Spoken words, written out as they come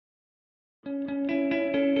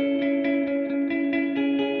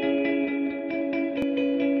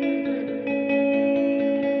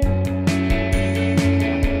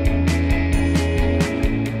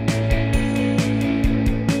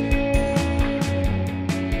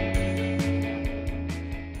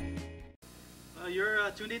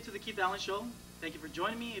tuned in to the Keith Allen Show. Thank you for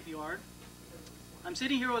joining me, if you are. I'm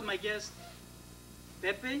sitting here with my guest,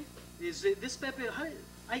 Pepe. Is it this Pepe?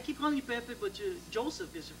 I keep calling you Pepe, but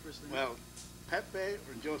Joseph is your first name. Well, Pepe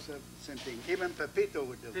or Joseph, same thing. Even Pepito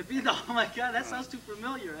would do. Pepito, oh my God, that sounds too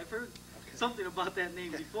familiar. I've heard something about that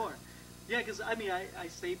name before. Yeah, because I mean, I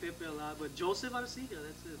say Pepe a lot, but Joseph Arciga,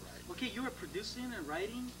 that's it. Right. Okay, you were producing and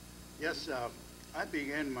writing? Yes, I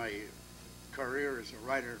began my career as a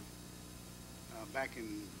writer back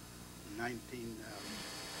in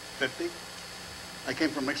 1950. I came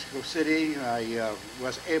from Mexico City. I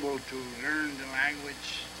was able to learn the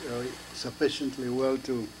language sufficiently well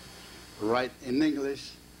to write in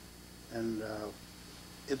English, and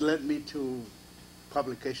it led me to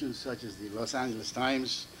publications such as the Los Angeles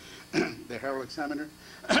Times, the Herald Examiner,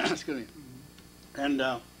 excuse me, and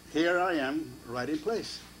here I am writing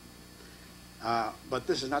plays. But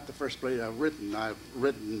this is not the first play I've written. I've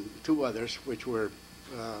written two others which were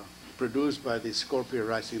produced by the Scorpio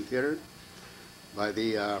Rising Theater, by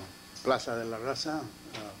the Plaza de la Raza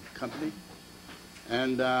company.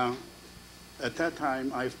 And at that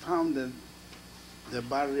time, I founded the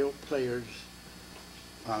Barrio Players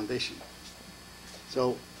Foundation.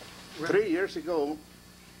 So 3 years ago,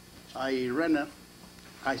 I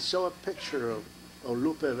saw a picture of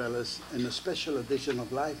Lupe Valez in a special edition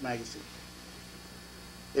of Life magazine.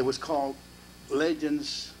 It was called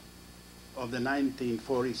Legends of the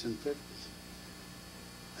 1940s and 50s.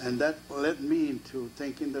 And that led me into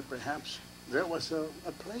thinking that perhaps there was a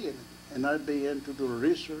play in it. And I began to do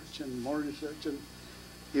research and more research, and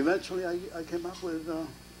eventually I came up with a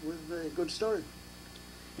good story.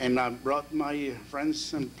 And I brought my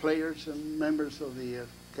friends and players and members of the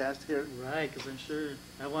cast here. Right, because I'm sure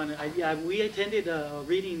we attended a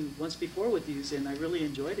reading once before with you, and I really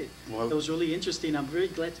enjoyed it. Well, it was really interesting. I'm very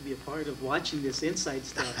glad to be a part of watching this inside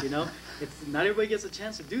stuff, you know. Not everybody gets a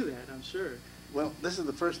chance to do that, I'm sure. Well, this is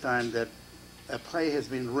the first time that a play has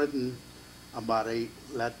been written about a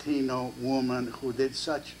Latino woman who did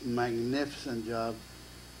such a magnificent job,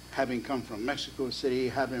 having come from Mexico City,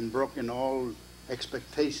 having broken all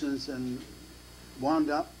expectations, and wound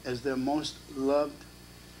up as the most loved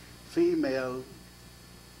female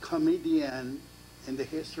comedian in the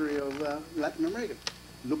history of Latin America,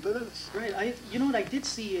 Lupe Valez. Right. You know what? I did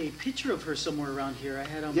see a picture of her somewhere around here. I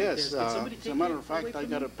had on yes. Did somebody take as a matter of fact, I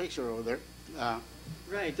got a picture over there.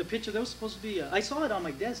 Right. The picture that was supposed to be. I saw it on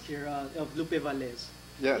my desk here of Lupe Valez.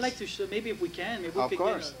 Yes. I'd like to show. Maybe if we can. Maybe we of could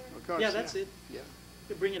course. Get of course. Yeah, that's it. Yeah.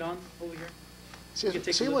 You bring it on over here.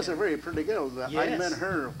 She was a very pretty girl. Yes. I met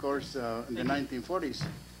her, of course, in the 1940s,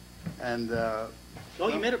 and. Oh,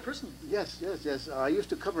 you met her personally? Yes. I used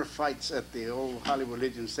to cover fights at the old Hollywood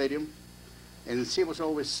Legion Stadium, and she was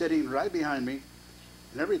always sitting right behind me.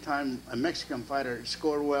 And every time a Mexican fighter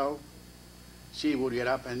scored well, she would get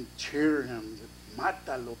up and cheer him,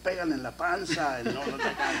 "Mátalo, pégale en la panza," and all of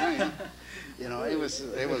that kind of thing. You know, it was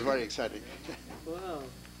very exciting. Wow.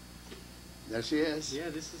 There she is. Yeah,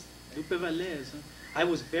 this is Lupe Valez. I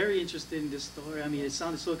was very interested in this story. I mean, it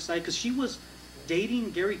sounded so exciting because she was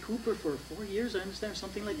dating Gary Cooper for 4 years, I understand, or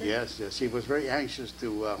something like that? Yes. She was very anxious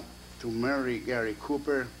to marry Gary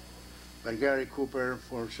Cooper, but Gary Cooper,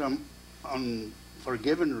 for some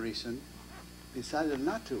unforgiven reason, decided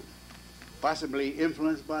not to. Possibly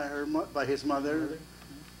influenced by his mother,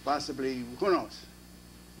 possibly, who knows.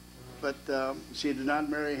 But she did not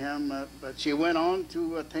marry him, but she went on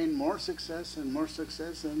to attain more success, and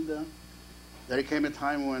there came a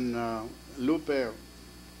time when Lupe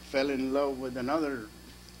fell in love with another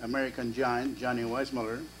American giant, Johnny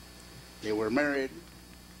Weissmuller. They were married.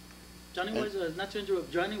 Not to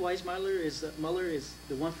interrupt, Johnny Weissmuller is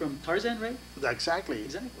the one from Tarzan, right? Exactly.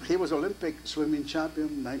 Exactly. He was Olympic swimming champion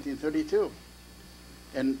in 1932.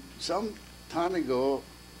 And some time ago,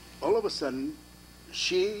 all of a sudden,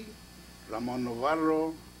 she, Ramon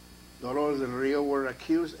Navarro, Dolores del Rio were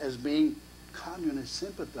accused as being communist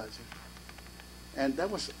sympathizers. And that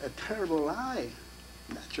was a terrible lie,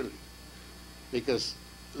 naturally, because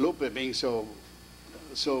Lupe, being so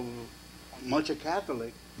much a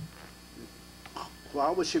Catholic, why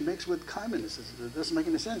would she mix with communists? It doesn't make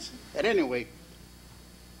any sense. At any rate,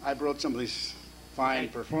 I brought some of these fine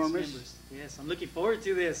performers. Yes, I'm looking forward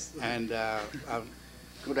to this. And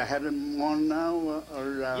could I have them on now?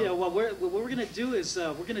 Yeah, well, what we're going to do is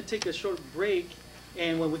we're going to take a short break,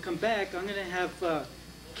 and when we come back, I'm going to have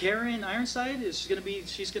Karen Ironside. She's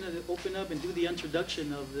going to open up and do the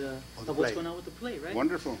introduction of what's going on with the play, right?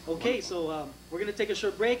 Wonderful. Okay, wonderful. So we're going to take a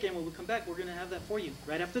short break, and when we come back, we're going to have that for you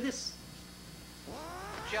right after this.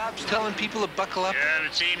 Jobs telling people to buckle up. Yeah,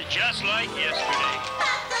 it seems just like yesterday.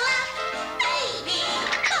 Buckle up, baby,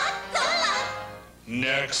 buckle up.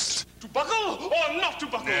 Next. To buckle or not to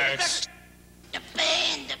buckle? Next. The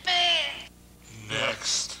band.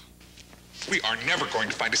 Next. We are never going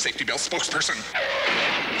to find a safety belt spokesperson.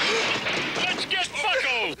 Let's get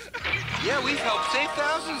buckled! Yeah, we've helped save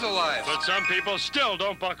thousands of lives. But some people still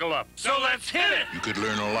don't buckle up. So let's hit it! You could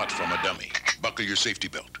learn a lot from a dummy. Buckle your safety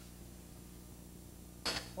belt.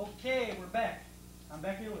 Okay, we're back. I'm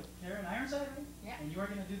back here with Karen Ironside, right? Yeah. And you are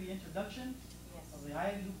going to do the introduction of the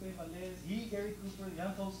I, Lupe, Valez, he, Gary Cooper, the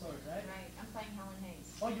Untold Story, right? Right. I'm playing Helen Hayes.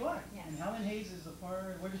 Oh, you are? Yes. And Helen Hayes is a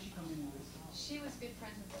part, where does she come into this? She was good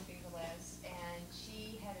friends with Lupe Valez, and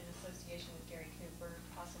she had an association with Gary Cooper,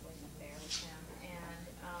 possibly an affair with him. And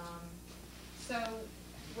so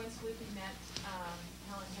once Lupe met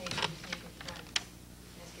Helen Hayes, they became good friends,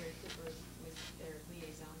 as Gary Cooper was their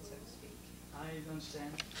liaison, so to speak. I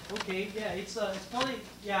understand. Okay, yeah, it's probably,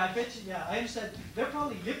 yeah, I bet you, yeah, I understand. They're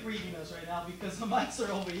probably lip reading us right now because the mics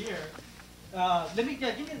are over here. Let me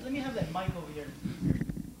have that mic over here.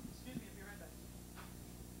 Excuse me, I'll be right back.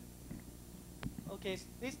 Okay, so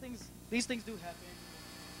these things do happen.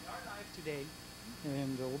 We are live today,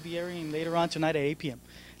 and we'll be airing later on tonight at 8 p.m.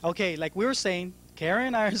 Okay, like we were saying,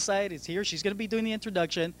 Karen Ironside is here. She's going to be doing the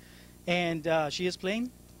introduction, and she is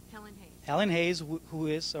playing Helen Hayes. Helen Hayes, who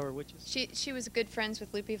is, or which is? She was good friends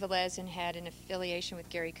with Lupe Valez and had an affiliation with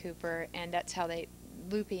Gary Cooper, and that's how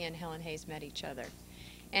Lupe and Helen Hayes met each other.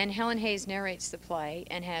 And Helen Hayes narrates the play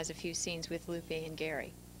and has a few scenes with Lupe and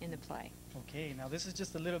Gary in the play. Okay, now this is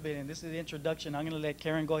just a little bit, and this is the introduction. I'm going to let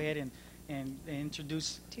Karen go ahead and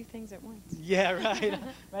introduce. Two things at once. Yeah, right.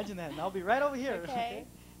 Imagine that. And I'll be right over here. Okay.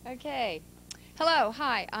 Okay. Hello.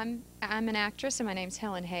 Hi. I'm an actress, and my name's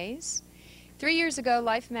Helen Hayes. 3 years ago,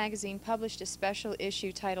 Life magazine published a special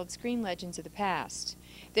issue titled Screen Legends of the Past.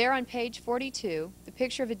 There on page 42, the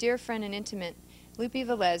picture of a dear friend and intimate, Lupe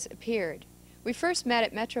Valez, appeared. We first met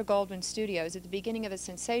at Metro-Goldwyn Studios at the beginning of a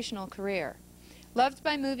sensational career. Loved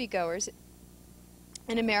by moviegoers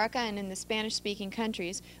in America and in the Spanish-speaking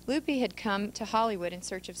countries, Lupe had come to Hollywood in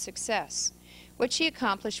search of success. What she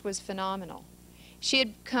accomplished was phenomenal. She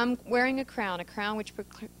had come wearing a crown which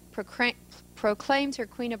proclaimed her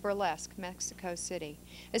Queen of Burlesque, Mexico City,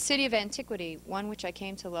 a city of antiquity, one which I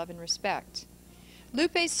came to love and respect.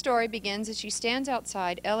 Lupe's story begins as she stands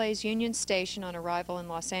outside LA's Union Station on arrival in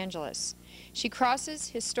Los Angeles. She crosses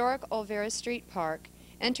historic Olvera Street Park,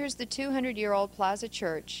 enters the 200-year-old Plaza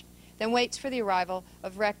Church, then waits for the arrival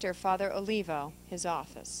of Rector Father Olivo, his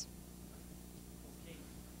office. Okay.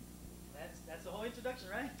 That's the whole introduction,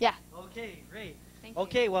 right? Yeah. Okay, great. Thank you.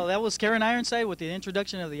 Okay, well, that was Karen Ironside with the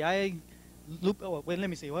introduction of the Lupe. Oh, wait, let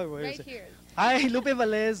me see. Where Right is it? here. I, Lupe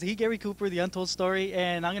Valez, he, Gary Cooper, the Untold Story,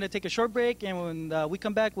 and I'm going to take a short break, and when we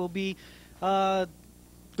come back, we'll be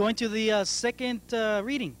going to the second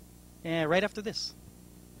reading, and right after this.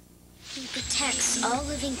 He protects all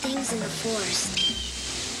living things in the forest.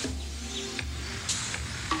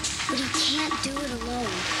 But he can't do it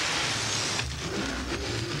alone.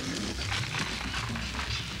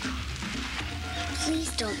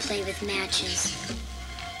 Please don't play with matches.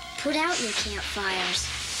 Put out your campfires.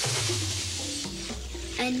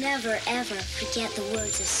 And never, ever forget the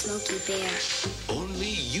words of Smokey Bear. Only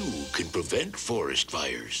you can prevent forest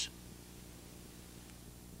fires.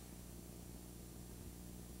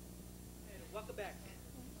 Welcome back.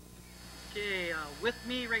 Okay, with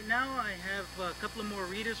me right now, I have a couple of more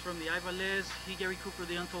readers from the Valez, he, Gary Cooper,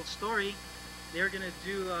 the Untold Story. They're going to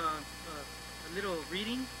do a little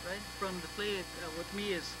reading, right, from the play. With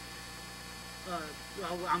me is,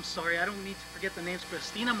 I'm sorry, I don't need to forget the names,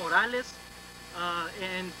 Cristina Morales,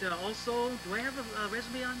 and also, do I have a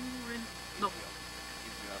resume on you? No.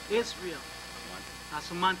 Israel.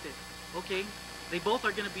 Asumante. Okay. They both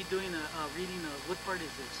are going to be doing a reading. What part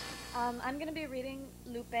is this? I'm going to be reading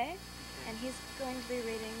Lupe, and he's going to be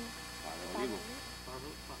reading Olivo.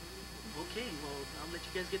 Okay, well, I'll let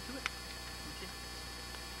you guys get to it. Okay.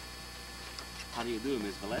 How do you do,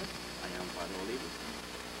 Miss Valez? I am Father Olivo.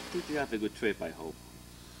 Did you have a good trip, I hope?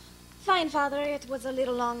 Fine, Father. It was a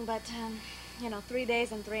little long, but, 3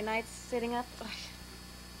 days and 3 nights sitting up.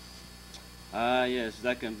 Yes,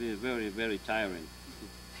 that can be very, very tiring.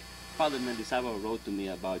 Father Mendizábal wrote to me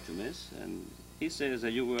about you, miss, and he says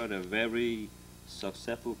that you were a very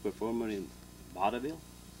successful performer in vaudeville.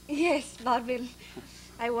 Yes, vaudeville.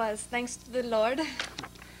 I was, thanks to the Lord.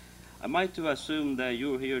 Am I to assume that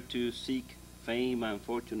you're here to seek fame and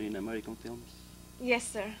fortune in American films? Yes,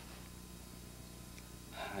 sir.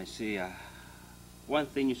 I see. One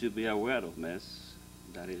thing you should be aware of, miss,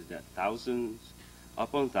 that is that thousands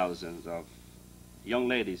upon thousands of young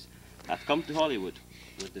ladies have come to Hollywood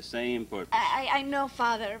with the same purpose. I know,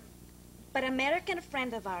 Father, But an American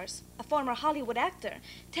friend of ours, a former Hollywood actor,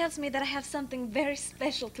 tells me that I have something very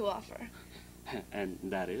special to offer. And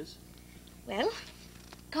that is? Well,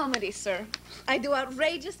 comedy, sir. I do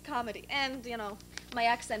outrageous comedy. And, you know, my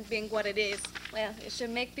accent being what it is, well, it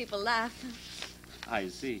should make people laugh. I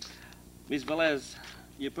see. Miss Valez,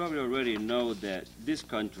 you probably already know that this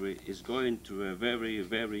country is going through a very,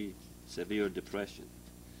 very severe depression.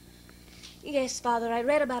 Yes, Father, I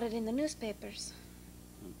read about it in the newspapers.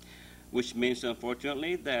 Which means,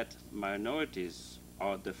 unfortunately, that minorities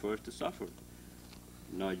are the first to suffer.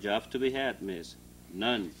 No jobs to be had, miss.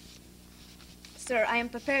 None. Sir, I am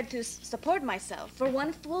prepared to support myself for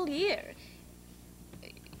 1 full year.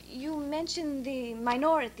 You mentioned the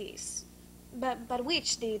minorities. But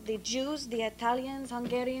which? The Jews, the Italians,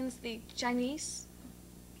 Hungarians, the Chinese?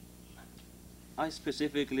 I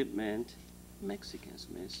specifically meant Mexicans,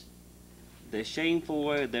 miss. The shameful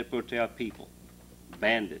way they portray our people.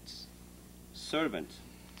 Bandits. Servants.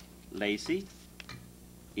 Lazy,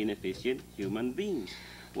 inefficient human beings.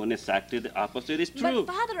 When exactly the opposite is true.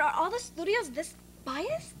 But, Father, are all the studios this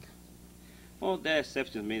biased? Well, there are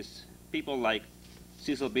exceptions, miss. People like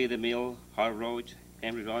Cecil B. DeMille, Hal Roach,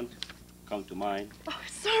 Henry Runt come to mind. Oh,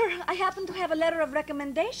 sir, I happen to have a letter of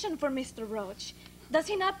recommendation for Mr. Roach. Does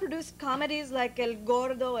he not produce comedies like El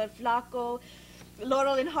Gordo, El Flaco,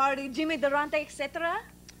 Laurel and Hardy, Jimmy Durante, etc.?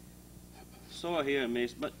 So I hear,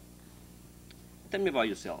 miss, but tell me about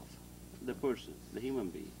yourself, the person, the human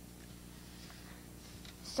being.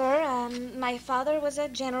 Sir, my father was a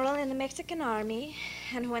general in the Mexican army,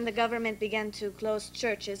 and when the government began to close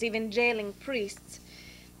churches, even jailing priests,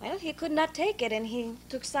 well, he could not take it, and he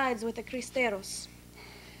took sides with the Cristeros.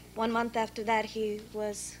 1 month after that, he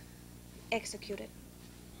was executed.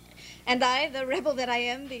 And I, the rebel that I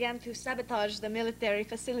am, began to sabotage the military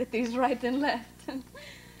facilities right and left.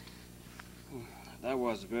 That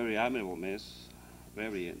was very admirable, miss.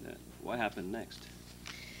 Very. What happened next?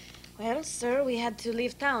 Well, sir, we had to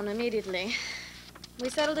leave town immediately. We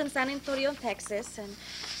settled in San Antonio, Texas, and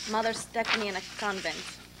Mother stuck me in a convent.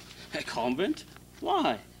 A convent?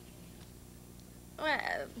 Why?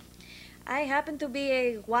 Well, I happen to be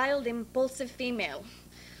a wild, impulsive female.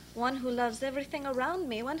 One who loves everything around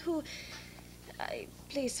me. One who...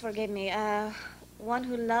 please forgive me. One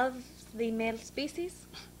who loves the male species.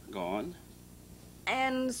 Go on.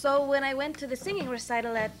 And so when I went to the singing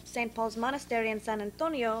recital at St. Paul's Monastery in San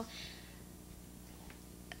Antonio,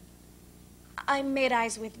 I made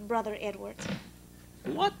eyes with Brother Edward.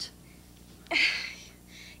 What?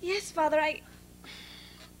 Yes, Father,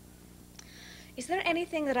 Is there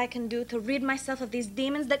anything that I can do to rid myself of these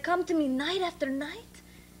demons that come to me night after night?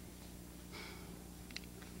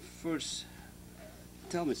 First,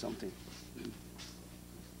 tell me something.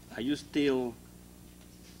 Are you still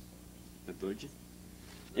a virgin?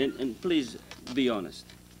 And please, be honest.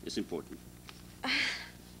 It's important.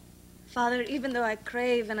 Father, even though I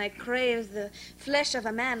crave and I crave the flesh of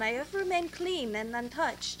a man, I have remained clean and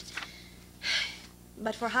untouched.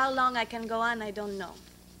 But for how long I can go on, I don't know.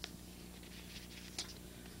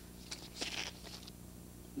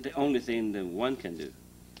 The only thing that one can do,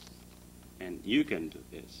 and you can do,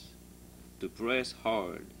 is to press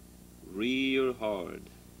hard, real hard,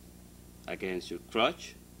 against your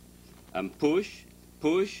crutch and push,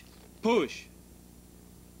 push, push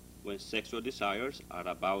when sexual desires are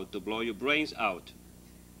about to blow your brains out.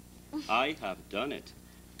 I have done it,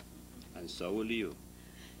 and so will you.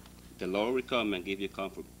 The Lord will come and give you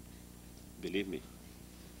comfort. Believe me.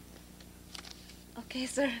 Okay,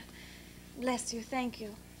 sir. Bless you. Thank you.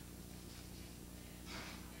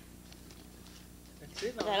 That's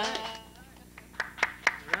it. All right.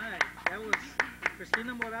 Right. That was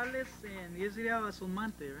Cristina Morales and Yesria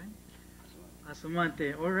Asumante, right?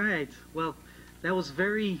 Asumante. All right. Well, that was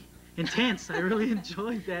very intense. I really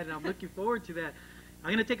enjoyed that, and I'm looking forward to that. I'm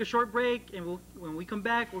going to take a short break, and when we come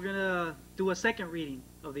back, we're going to do a second reading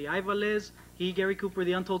of the I, Valez, He, Gary Cooper,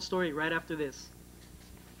 The Untold Story, right after this.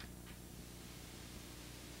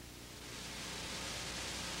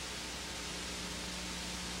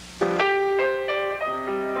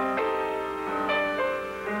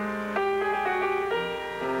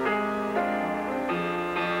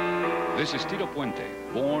 This is Tito Puente,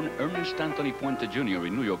 born Ernest Anthony Puente Jr.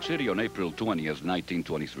 in New York City on April 20th,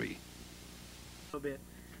 1923. A bit.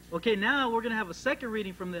 Okay, now we're going to have a second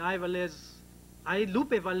reading from the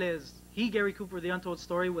Lupe Valez, He, Gary Cooper, The Untold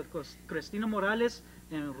Story with Cristina Morales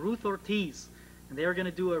and Ruth Ortiz. And they're going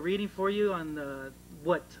to do a reading for you on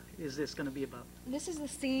what is this going to be about. This is the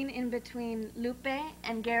scene in between Lupe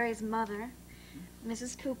and Gary's mother,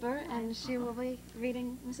 Mrs. Cooper, and she will be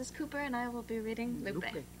reading Mrs. Cooper, and I will be reading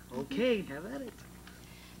Lupe. Okay, have at it.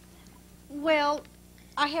 Well,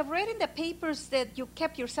 I have read in the papers that you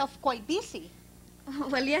kept yourself quite busy.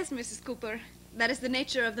 Well, yes, Mrs. Cooper. That is the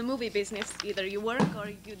nature of the movie business. Either you work or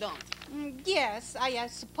you don't. Yes, I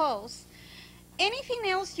suppose. Anything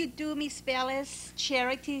else you do, Miss Valez?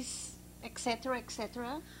 Charities, etc.,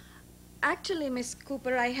 etc.? Actually, Miss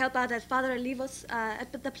Cooper, I help out at Father Olivos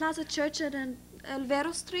at the Plaza Church at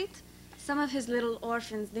Alvero Street. Some of his little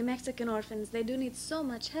orphans, the Mexican orphans, they do need so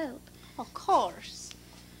much help. Of course.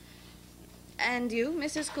 And you,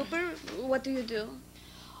 Mrs. Cooper, what do you do?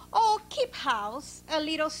 Oh, keep house, a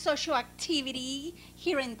little social activity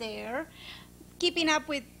here and there, keeping up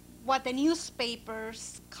with what the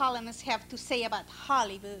newspapers, columnists have to say about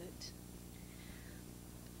Hollywood.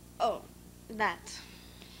 Oh, that.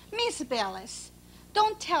 Miss Valez,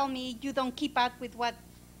 don't tell me you don't keep up with what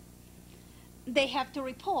they have to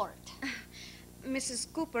report.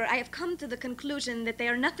 Mrs. Cooper, I have come to the conclusion that they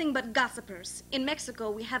are nothing but gossipers. In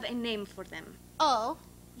Mexico, we have a name for them. Oh?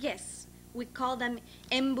 Yes, we call them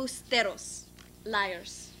embusteros,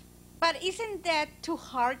 liars. But isn't that too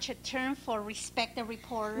harsh a term for respected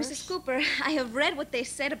reporters? Mrs. Cooper, I have read what they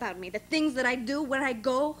said about me, the things that I do, where I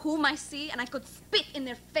go, whom I see, and I could spit in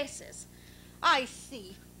their faces. I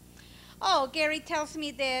see. Oh, Gary tells me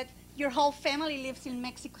that your whole family lives in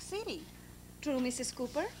Mexico City. True, Mrs.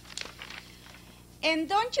 Cooper. And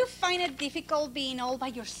don't you find it difficult being all by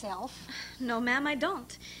yourself? No, ma'am, I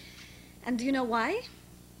don't. And do you know why?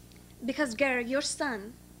 Because Gary, your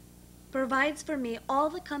son, provides for me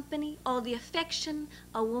all the company, all the affection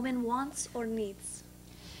a woman wants or needs.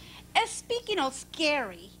 Speaking of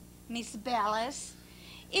Gary, Miss Valez,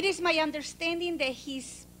 it is my understanding that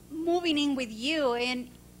he's moving in with you, and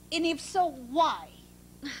if so, why?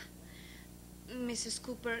 Mrs.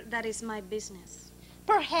 Cooper, that is my business.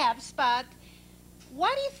 Perhaps, but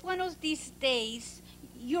what if one of these days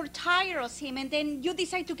you're tired of him and then you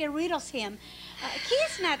decide to get rid of him?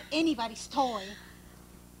 He's not anybody's toy.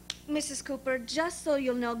 Mrs. Cooper, just so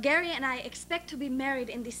you'll know, Gary and I expect to be married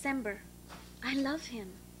in December. I love him.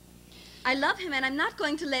 I love him, and I'm not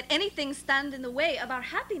going to let anything stand in the way of our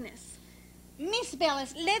happiness. Miss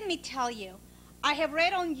Valez, let me tell you, I have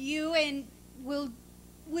read on you and will,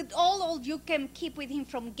 with all you can keep with him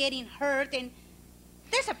from getting hurt, and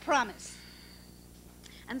there's a promise.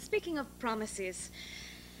 And speaking of promises,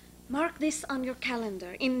 mark this on your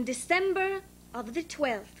calendar. In December of the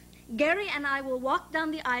 12th, Gary and I will walk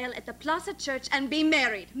down the aisle at the Plaza Church and be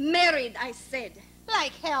married. Married, I said.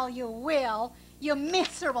 Like hell you will, you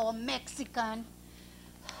miserable Mexican.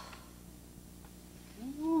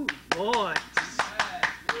 Ooh, boy.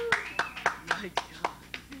 My God.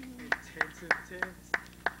 Intense.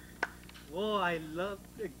 Whoa, I love,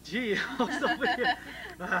 gee, I was over here.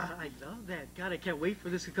 I love that. God, I can't wait for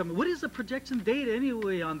this to come. What is the projection date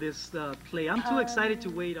anyway on this play? I'm too excited to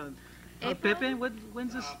wait on. Pepe,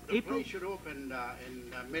 when's this? April? The play should open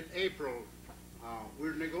in mid-April.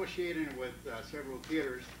 We're negotiating with several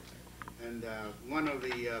theaters, and one of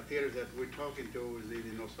the theaters that we're talking to is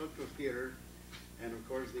the Nosotros Theater, and of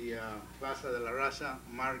course the Plaza de la Raza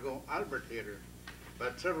Margot Albert Theater.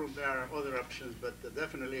 But there are other options, but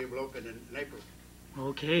definitely it will open in April.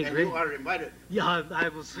 Okay, and great. You are invited. Yeah, I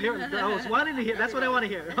was wanting to hear. That's what I want to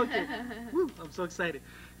hear. Okay, woo, I'm so excited.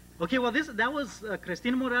 Okay, well, that was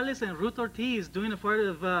Cristina Morales and Ruth Ortiz doing a part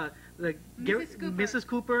of Mrs.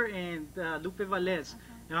 Cooper and Lupe Valez.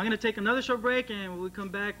 Now I'm going to take another short break, and when we come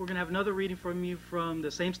back, we're going to have another reading from you from the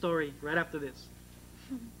same story right after this.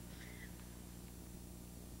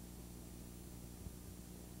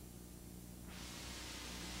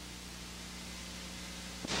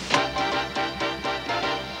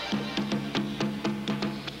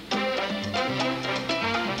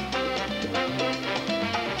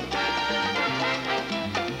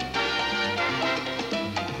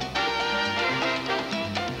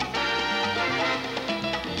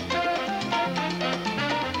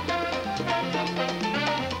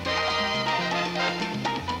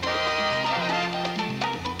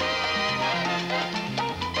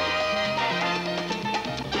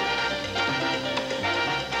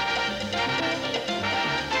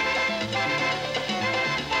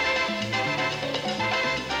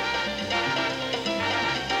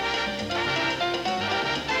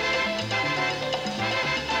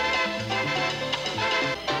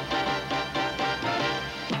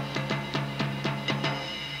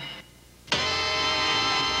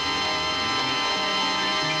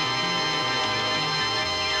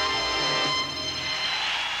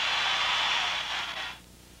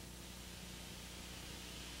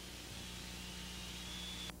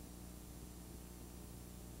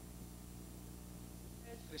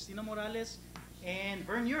 Cristina Morales and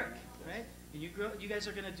Vern Urich, right? And you guys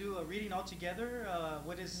are going to do a reading all together.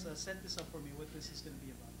 What is, set this up for me, what this is going to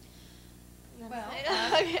be about. Well,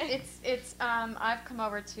 I've come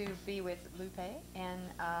over to be with Lupe and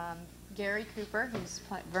Gary Cooper, who's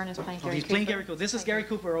Vernon's playing Gary Cooper. He's playing Gary Cooper. This is Gary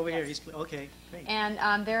Cooper over here. He's okay, great.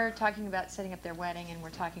 And they're talking about setting up their wedding, and we're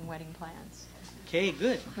talking wedding plans. Okay,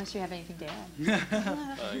 good. Unless you have anything to add.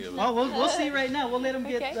 Oh, we'll see right now. We'll let them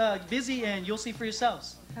get busy, and you'll see for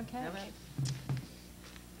yourselves. Okay.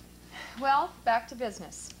 Well, back to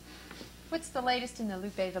business. What's the latest in the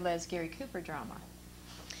Lupe Valez Gary Cooper drama?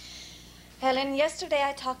 Helen, yesterday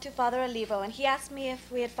I talked to Father Olivo, and he asked me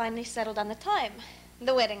if we had finally settled on the time.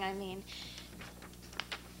 The wedding, I mean.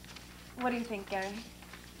 What do you think, Gary?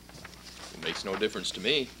 It makes no difference to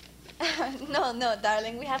me. No,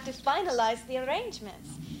 darling. We have to finalize the arrangements.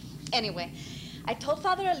 Anyway, I told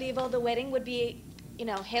Father Olivo the wedding would be,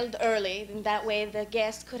 held early. And that way the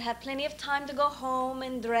guests could have plenty of time to go home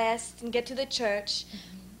and dress and get to the church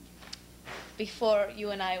before you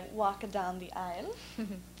and I walk down the aisle.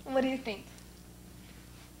 What do you think?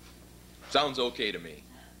 Sounds okay to me.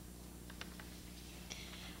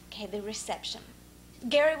 Okay, the reception.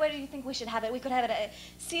 Gary, where do you think we should have it? We could have it at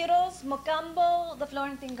Ciro's, Mocambo, the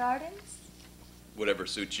Florentine Gardens. Whatever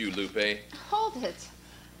suits you, Lupe. Hold it.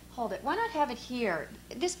 Why not have it here?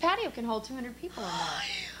 This patio can hold 200 people or more.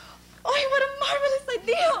 Oh, what a marvelous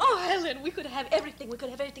idea. Oh, Helen, we could have everything. We could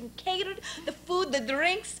have everything catered, the food, the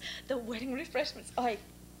drinks, the wedding refreshments. Oh,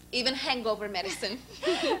 even hangover medicine.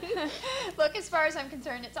 Look, as far as I'm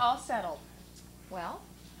concerned, it's all settled. Well?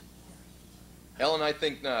 Ellen, I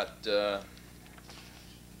think not.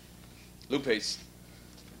 Lupe's,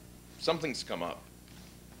 something's come up.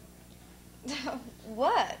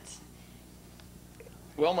 What?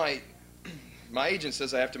 Well, my agent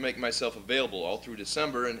says I have to make myself available all through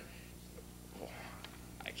December, and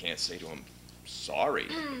I can't say to him, sorry.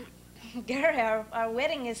 Gary, our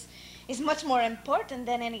wedding is much more important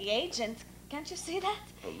than any agent. Can't you see that?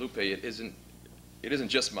 Well, Lupe, it isn't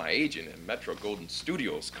just my agent, and Metro Golden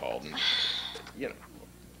Studios called, and,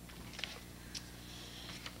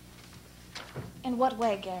 In what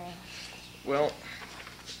way, Gary? Well,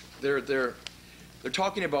 they're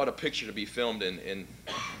talking about a picture to be filmed in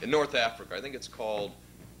North Africa. I think it's called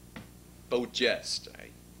Bojest.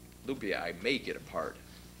 Lupe, I may get a part.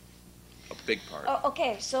 A big part. Oh,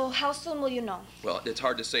 okay, so how soon will you know? Well, it's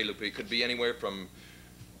hard to say, Lupe. It could be anywhere from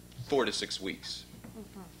 4 to 6 weeks.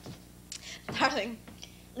 Mm-hmm. Darling,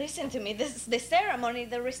 listen to me. The ceremony,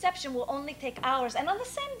 the reception will only take hours, and on the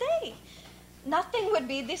same day. Nothing would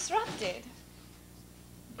be disrupted.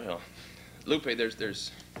 Well, Lupe,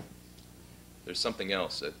 there's something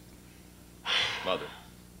else that... Mother.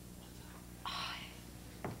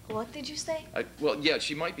 What did you say? Well, yeah,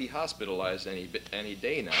 she might be hospitalized any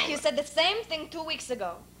day now. You said the same thing 2 weeks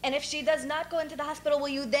ago. And if she does not go into the hospital, will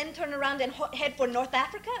you then turn around and head for North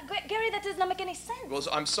Africa? Gary, that does not make any sense. Well,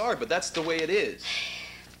 I'm sorry, but that's the way it is.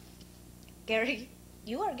 Gary,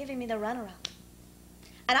 you are giving me the runaround.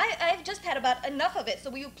 And I've just had about enough of it. So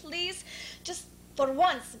will you please just, for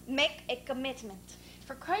once, make a commitment?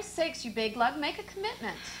 For Christ's sakes, you big lug, make a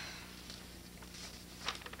commitment.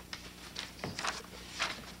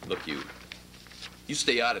 Look, you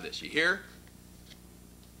stay out of this, you hear?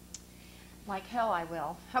 Like hell I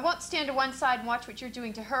will. I won't stand to one side and watch what you're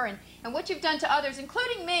doing to her and what you've done to others,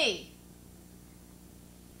 including me.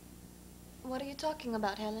 What are you talking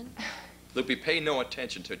about, Helen? Lupe, pay no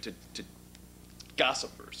attention to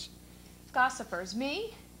gossipers. Gossipers?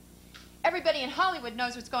 Me? Everybody in Hollywood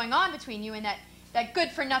knows what's going on between you and that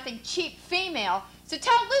good-for-nothing cheap female. So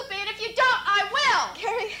tell Lupe, and if you don't, I will!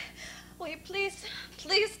 Gary, will you please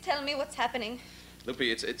tell me what's happening? Lupe,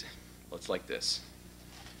 it's like this.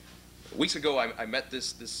 Weeks ago, I met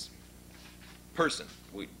this person.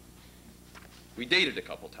 We dated a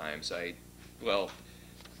couple times.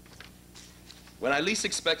 When I least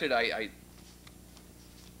expected, I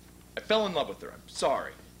fell in love with her. I'm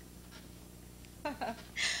sorry.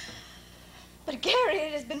 But Gary,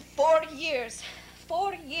 it has been 4 years.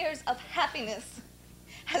 4 years of happiness.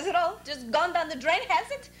 Has it all just gone down the drain,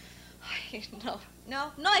 has it?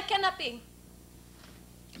 No, it cannot be.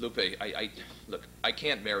 Lupe, look, I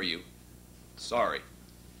can't marry you. Sorry.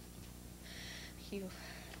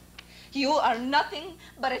 You are nothing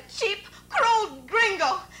but a cheap, cruel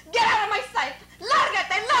gringo. Get out of my sight.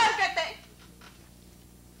 Lárgate, lárgate.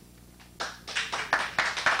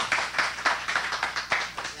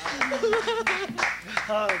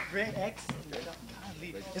 Great, excellent.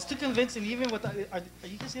 Golly. It's too convincing. Even with, are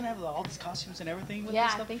you guys gonna have all these costumes and everything with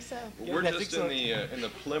this stuff? I think so. Well, we're just in the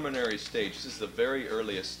preliminary stage. This is the very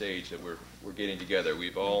earliest stage that we're getting together.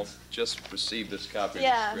 We've all just received this copy of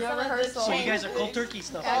the script. No rehearsal. So you guys are cold turkey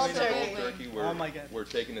stuff. Cold turkey. Oh my God. We're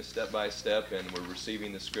taking it step by step, and we're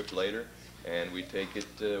receiving the script later, and we take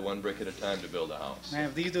it one brick at a time to build a house. Man,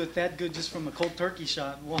 if these do it that good just from a cold turkey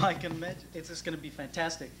shot, well, I can imagine it's just gonna be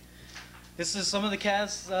fantastic. This is some of the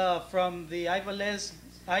cast from the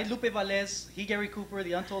Lupe Valez, Gary Cooper,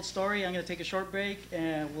 The Untold Story. I'm going to take a short break,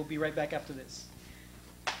 and we'll be right back after this.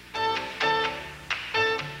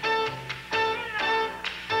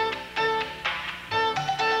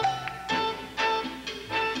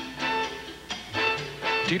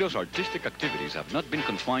 Tito's artistic activities have not been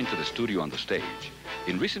confined to the studio and the stage.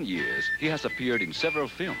 In recent years, he has appeared in several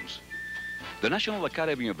films. The National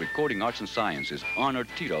Academy of Recording Arts and Sciences honored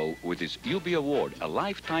Tito with his UB Award, a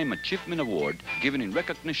Lifetime Achievement Award given in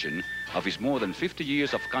recognition of his more than 50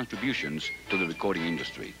 years of contributions to the recording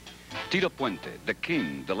industry. Tito Puente, the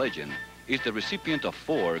king, the legend, is the recipient of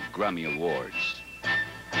 4 Grammy Awards.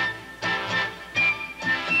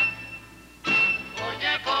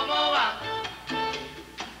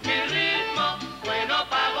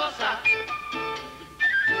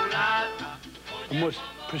 The most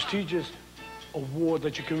prestigious award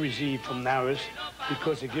that you can receive from NARAS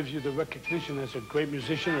because it gives you the recognition as a great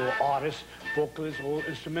musician or artist, vocalist, or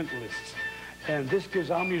instrumentalist. And this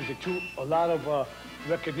gives our music to a lot of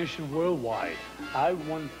recognition worldwide. I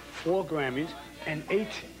won 4 Grammys and 8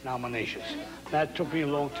 nominations. That took me a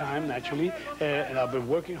long time, naturally, and I've been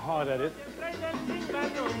working hard at it.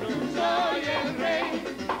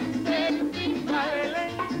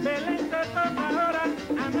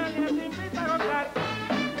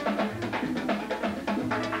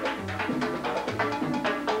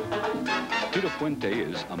 Tito Puente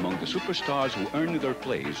is among the superstars who earned their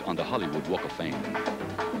place on the Hollywood Walk of Fame.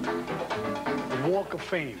 The Walk of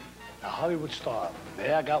Fame, a Hollywood star.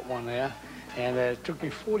 Yeah, I got one there. And it took me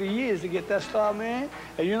 40 years to get that star, man.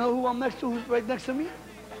 And you know who I'm next to, who's right next to me?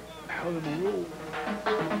 Helen Monroe.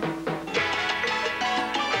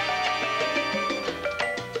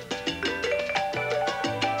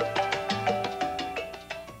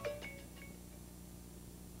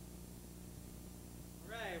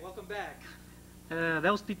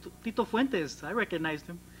 That was Tito Fuentes. I recognized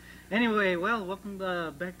him. Anyway, well, welcome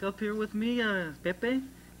back up here with me, Pepe.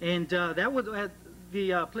 And that was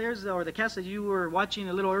the players or the cast that you were watching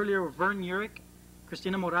a little earlier were Vern Urich,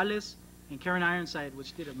 Christina Morales, and Karen Ironside,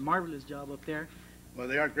 which did a marvelous job up there. Well,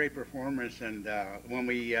 they are great performers, and when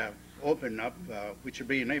we open up, which will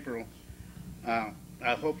be in April,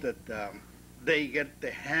 I hope that they get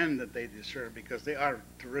the hand that they deserve because they are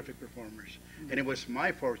terrific performers. And it was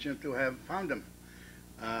my fortune to have found them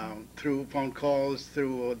through phone calls,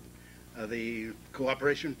 through the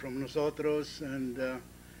cooperation from nosotros, and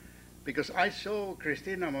because I saw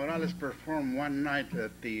Christina Morales perform one night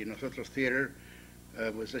at the Nosotros Theater.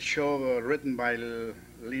 It was a show written by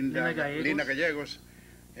Linda Gallegos,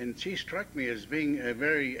 and she struck me as being a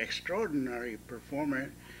very extraordinary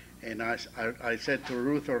performer. And I said to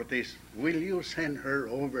Ruth Ortiz, will you send her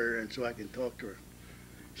over and so I can talk to her?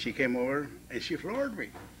 She came over and she floored me.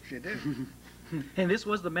 She did. And this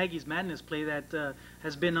was the Maggie's Madness play that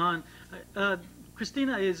has been on.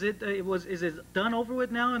 Christina, is it done over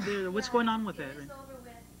with now? What's going on with that? It is over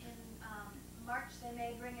with. In March, they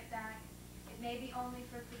may bring it back. It may be only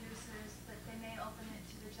for producers, but they may open it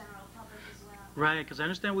to the general public as well. Right, because I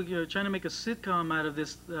understand we're trying to make a sitcom out of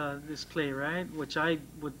this this play, right? Which I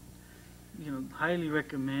would, highly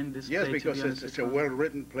recommend this. Yes, play because to be it's a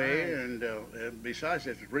well-written play, right. And besides,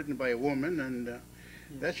 it's written by a woman, and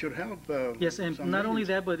that should help. Yes, and not only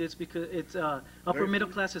that, but it's because it's upper middle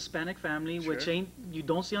class Hispanic family, sure. Which you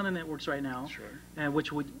don't see on the networks right now, sure. And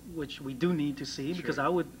which we do need to see, sure. Because I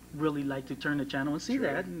would really like to turn the channel and see sure.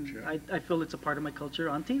 that. And sure. I feel it's a part of my culture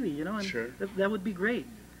on TV, and sure. that would be great.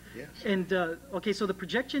 Yes. And okay, so the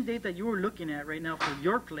projection date that you were looking at right now for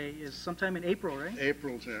your play is sometime in April, right?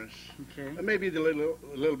 April, yes. Okay. Maybe a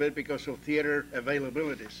little bit because of theater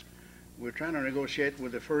availabilities. We're trying to negotiate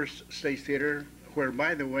with the First Stage Theater, where,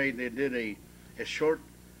 by the way, they did a short,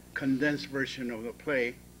 condensed version of the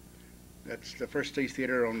play. That's the First Stage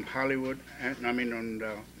Theater on Hollywood,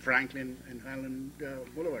 on Franklin and Highland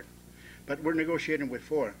Boulevard. But we're negotiating with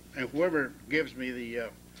 4, and whoever gives me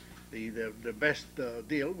the best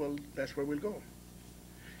deal, well, that's where we'll go.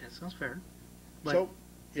 That sounds fair. But so,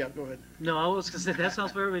 yeah, go ahead. No, I was going to say that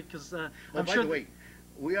sounds fair because I'm by sure. the way,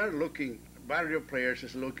 we are looking. Barrio Players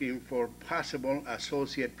is looking for possible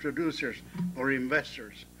associate producers or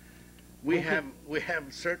investors. We have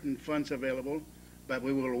certain funds available, but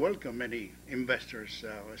we will welcome any investors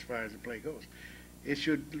as far as the play goes. It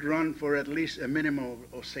should run for at least a minimum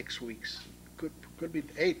of 6 weeks. Could be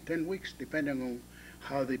 8, 10 weeks, depending on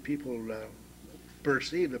how the people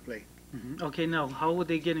perceive the play. Mm-hmm. Okay, now how would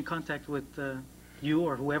they get in contact with you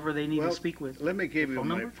or whoever they need to speak with? Let me give you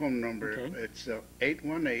my phone number. Okay. It's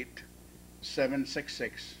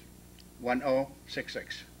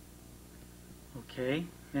 818-766-1066. Okay,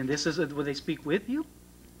 and this is will they speak with you?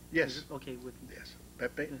 Yes. Okay, with yes,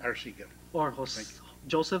 Pepe Arciga. Or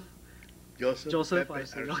Joseph. Joseph Pepe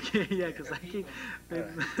Arciga. Okay, yeah, because I keep.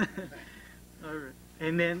 All right,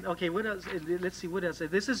 and then okay, what else? Let's see, what else?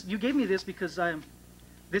 This is you gave me this because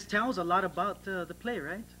this tells a lot about the play,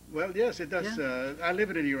 right? Well, yes, it does. Yeah. I leave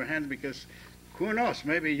it in your hands because who knows?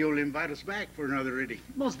 Maybe you'll invite us back for another reading.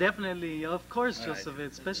 Most definitely, of course, All Joseph. right.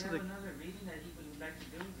 Especially. Another reading that he would like to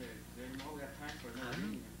do. We have time for another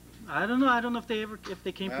reading. I don't know if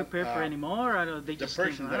they came prepared for any more. I don't. They just the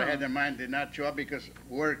person came, that I had in mind did not show up because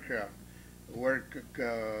work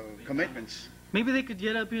commitments. Maybe they could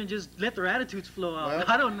get up here and just let their attitudes flow out. Well,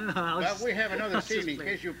 I don't know. Well, we have another scene in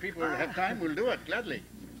case you people have time. We'll do it gladly.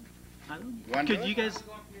 I don't. Could you guys?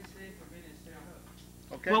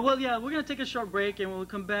 Okay. Well, yeah, we're gonna take a short break and we'll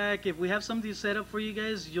come back. If we have something set up for you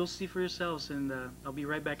guys, you'll see for yourselves, and I'll be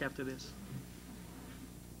right back after this.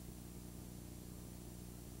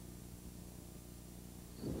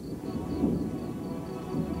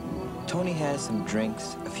 Tony had some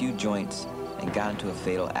drinks, a few joints, and got into a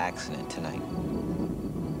fatal accident tonight.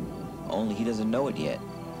 Only he doesn't know it yet.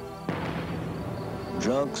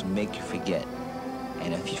 Drugs make you forget.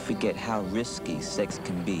 And if you forget how risky sex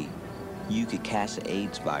can be, you could catch the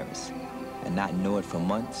AIDS virus and not know it for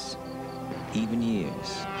months, even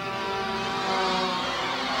years.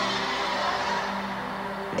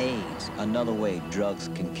 AIDS, another way drugs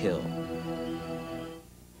can kill.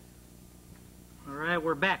 All right,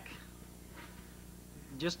 we're back.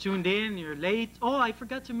 Just tuned in, you're late. Oh, I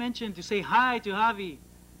forgot to mention to say hi to Javi.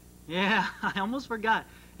 Yeah, I almost forgot.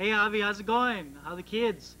 Hey, Javi, how's it going? How are the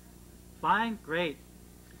kids? Fine? Great.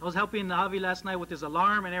 I was helping Javi last night with his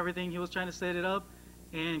alarm and everything. He was trying to set it up.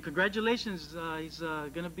 And congratulations, he's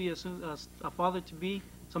going to be a father-to-be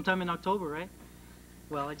sometime in October, right?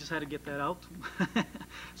 Well, I just had to get that out.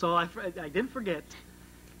 So I didn't forget.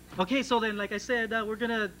 Okay, so then, like I said, we're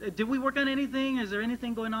going to... did we work on anything? Is there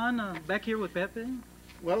anything going on back here with Pepe?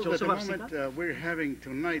 Well, Joseph at the moment, we're having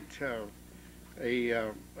tonight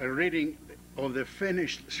a reading of the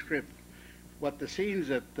finished script. What the scenes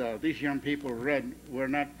that these young people read were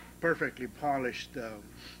not perfectly polished.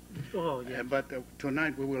 Oh, yeah. But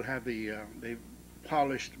tonight we will have the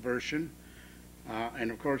polished version.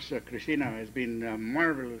 And of course, Cristina has been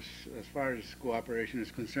marvelous as far as cooperation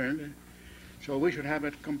is concerned. So we should have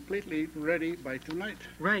it completely ready by tonight.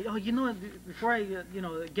 Right. Oh, you know, before I,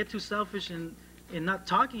 get too selfish in not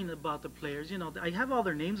talking about the players, I have all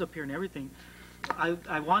their names up here and everything.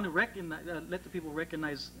 I want to recognize, let the people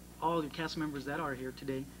recognize all the cast members that are here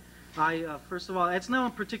today. First of all, it's no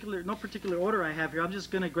particular order I have here. I'm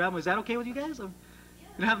just gonna grab them. Is that okay with you guys? You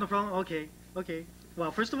don't have no problem? Okay.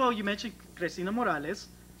 Well, first of all, you mentioned Cristina Morales.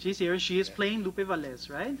 She's here. She is playing Lupe Valez,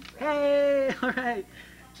 right? Hey, all right.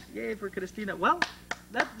 Yay for Cristina. Well,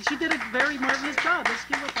 she did a very marvelous job. Let's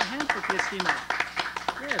give up a hand for Cristina.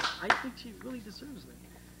 Yes, I think she really deserves that.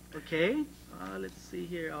 Okay, let's see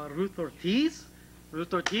here. Ruth Ortiz.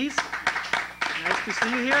 Ruth Ortiz, nice to see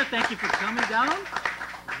you here. Thank you for coming down.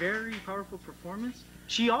 Very powerful performance.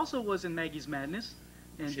 She also was in Maggie's Madness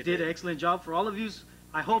and did an excellent job. For all of you,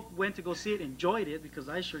 I hope went to go see it, enjoyed it, because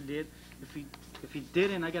I sure did. If you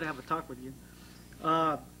didn't, I got to have a talk with you.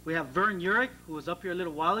 We have Vern Urich, who was up here a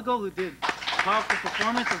little while ago, who did a powerful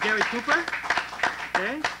performance of Gary Cooper.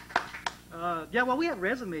 Okay. Yeah, well, we have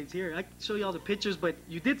resumes here. I can show you all the pictures, but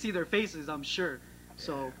you did see their faces, I'm sure.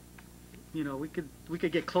 So, we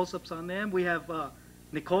could get close-ups on them. We have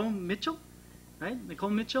Nicole Mitchell, right? Nicole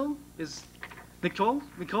Mitchell is Nicole.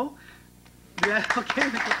 Yeah, okay.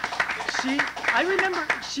 Nicole. I remember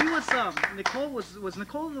she was Nicole was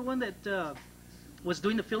Nicole the one that was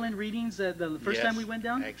doing the fill-in readings the first time we went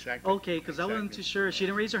down? Exactly. Okay, because I wasn't too sure. She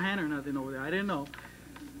didn't raise her hand or nothing over there. I didn't know.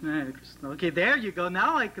 Okay, there you go.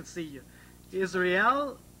 Now I could see you.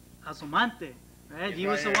 Israel Asomante, right? He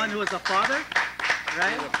was the one who was the father,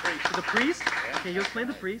 right? The priest. Okay, he was playing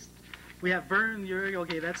the priest. We have Vern Urich.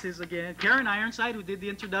 Okay, that's his again. Karen Ironside, who did the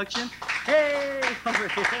introduction. Hey, over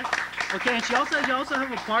here. Okay, and you also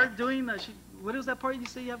have a part doing. What is that part you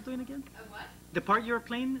say you have doing again? What? The part you were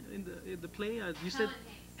playing in the play. You said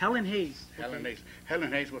Helen Hayes. Helen Hayes.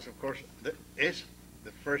 Helen Hayes was, of course, is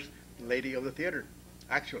the first lady of the theater,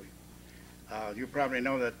 actually. You probably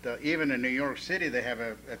know that even in New York City, they have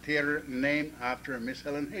a theater named after Miss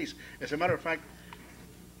Helen Hayes. As a matter of fact,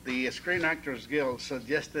 the Screen Actors Guild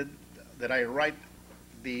suggested that I write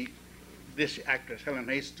this actress, Helen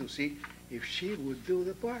Hayes, to see if she would do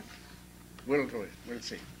the part. We'll do it. We'll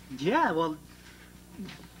see. Yeah, well,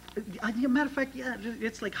 as a matter of fact, yeah,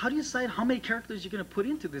 it's like, how do you decide how many characters you're going to put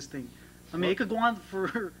into this thing? I mean, it could go on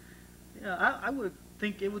for, yeah, I would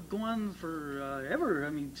think it would go on for ever. I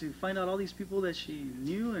mean, to find out all these people that she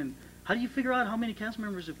knew, and how do you figure out how many cast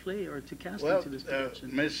members to play or to cast into this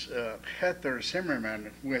production? Miss Heather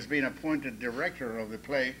Zimmerman, who has been appointed director of the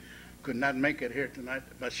play, could not make it here tonight,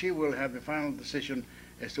 but she will have the final decision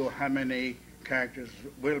as to how many characters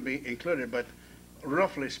will be included. But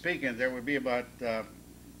roughly speaking, there will be about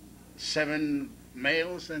 7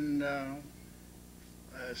 males and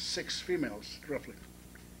 6 females, roughly.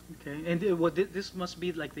 Okay, and this must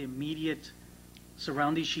be like the immediate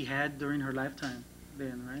surroundings she had during her lifetime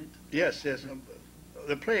then, right? Yes, yes.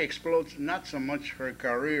 The play explodes not so much her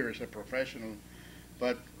career as a professional,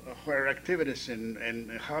 but her activities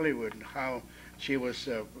in Hollywood, how she was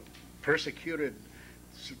persecuted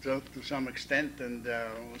to some extent, and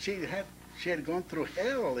she had gone through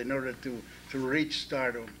hell in order to reach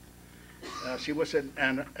stardom. She was an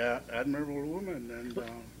admirable woman,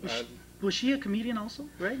 and was she a comedian also,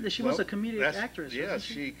 right? She was a comedic actress. Yes,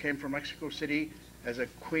 she came from Mexico City as a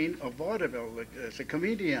queen of vaudeville, as a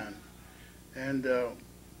comedian, and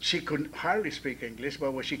she could hardly speak English.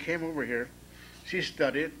 But when she came over here, she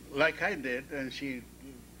studied like I did, and she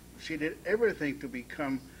did everything to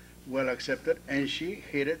become well accepted, and she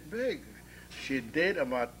hit it big. She did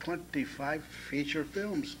about 25 feature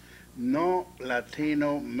films. No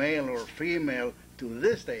Latino male or female to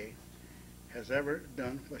this day has ever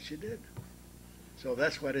done what she did. So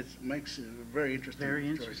that's what it makes it a very interesting. Very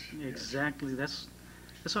interesting. Choice. Exactly. Yes.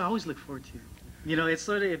 That's what I always look forward to. You know, it's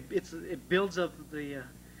sort of it builds up the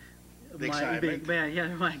excitement.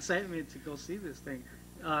 My excitement to go see this thing.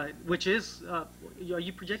 Which is, are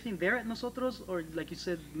you projecting there at Nosotros, or like you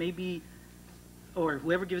said, maybe, or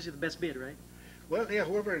whoever gives you the best bid, right? Well, yeah,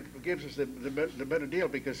 whoever gives us the better deal,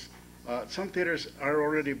 because some theaters are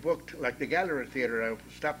already booked, like the Gallery Theater. I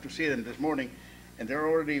stopped to see them this morning, and they're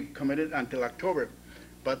already committed until October.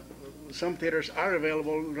 But some theaters are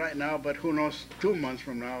available right now, but who knows, 2 months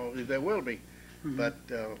from now, they will be. Mm-hmm. But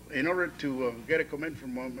in order to get a commitment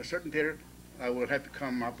from a certain theater, I will have to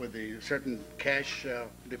come up with a certain cash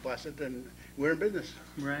deposit, and we're in business.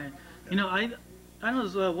 Right. You know, I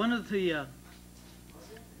know one of the,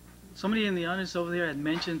 somebody in the audience over there had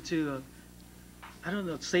mentioned to, I don't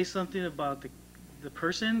know, say something about the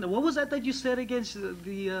person. What was that you said against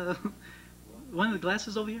the one of the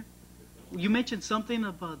glasses over here? You mentioned something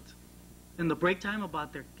about, in the break time,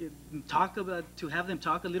 about to have them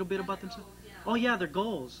talk a little bit about themselves. Oh yeah, their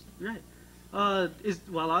goals, right.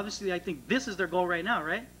 Well, obviously, I think this is their goal right now,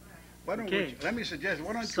 right? Why don't let me suggest,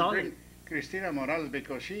 why don't you bring Cristina Morales,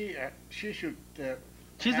 because she should.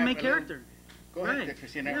 She's the main character. Go ahead,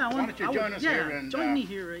 Cristina. Yeah, why don't you join us here and join me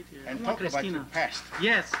here, right here, and talk about your past?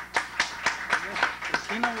 Yes.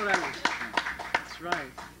 Cristina Morales. That's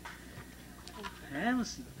right.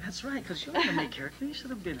 That's right, because you're the main character. You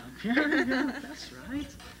should have been up here. That's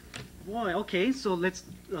right. Boy, okay, so let's,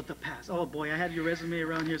 the past. Oh boy, I have your resume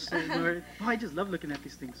around here. So, oh, I just love looking at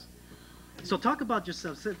these things. So talk about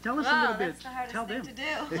yourself. So tell us a little bit. That's the hardest tell thing them.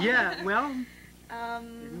 to do. Yeah, well,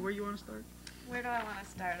 where you want to start? Where do I want to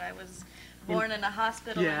start? I was born in a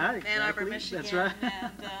hospital in Ann Arbor, Michigan. That's right.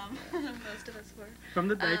 And most of us were. From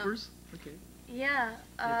the diapers? Okay. Yeah,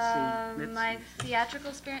 my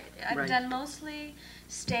theatrical experience, I've done mostly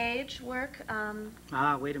stage work.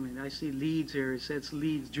 Wait a minute, I see leads here. It says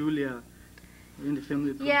leads, Julia, in the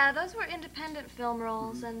film. Yeah, those were independent film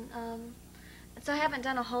roles, and so I haven't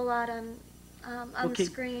done a whole lot on the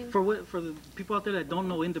screen. For the people out there that don't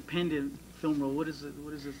know independent film role, what does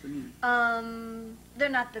this mean? They're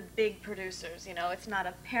not the big producers, you know. It's not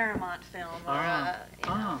a Paramount film. Or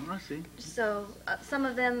I see. So some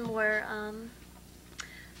of them were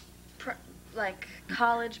like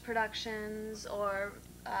college productions or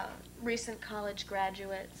recent college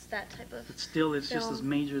graduates, that type of. But still, it's just as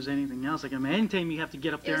major as anything else. Like, I mean, anytime you have to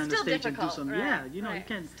get up there on the stage and do something, right, you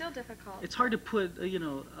can't. It's still difficult. It's hard to put,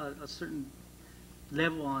 a certain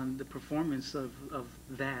level on the performance of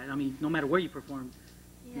that. I mean, no matter where you perform,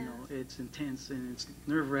 it's intense and it's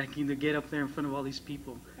nerve-wracking to get up there in front of all these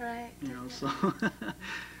people. Right. So.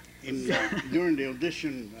 During the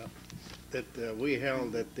audition that we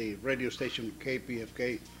held at the radio station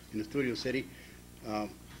KPFK in the Studio City,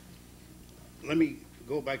 let me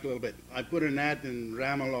go back a little bit. I put an ad in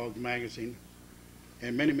Ramalog magazine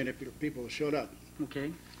and many people showed up.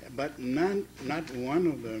 Okay. But not one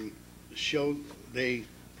of them showed the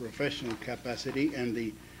professional capacity and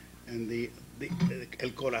the el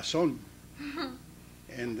corazón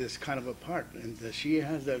and this kind of a part. And she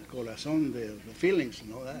has that corazón, the feelings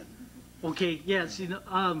and all that. Okay, yes,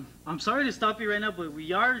 I'm sorry to stop you right now, but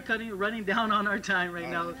we are running down on our time right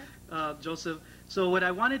now, Joseph. So what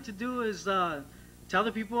I wanted to do is tell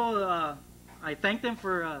the people I thank them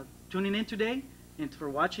for tuning in today and for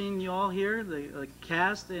watching you all here, the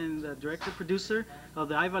cast and the director-producer of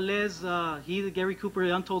the Valez, the Gary Cooper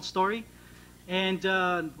Untold Story. And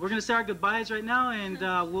we're going to say our goodbyes right now, and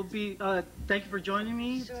we'll be, thank you for joining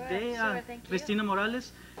me today, thank you. Cristina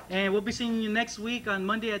Morales. And we'll be seeing you next week on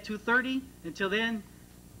Monday at 2:30. Until then,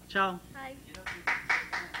 ciao. Hi. Give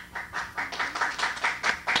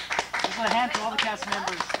a hand to all the cast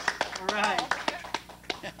members. All right.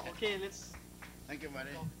 Okay, let's. Thank you, buddy.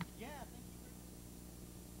 Yeah.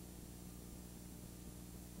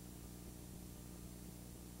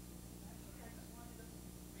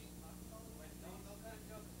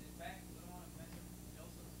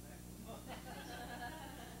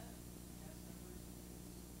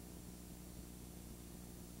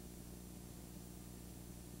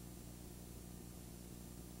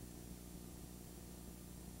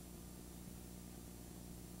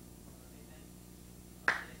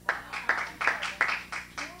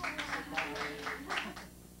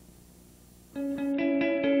 Thank you.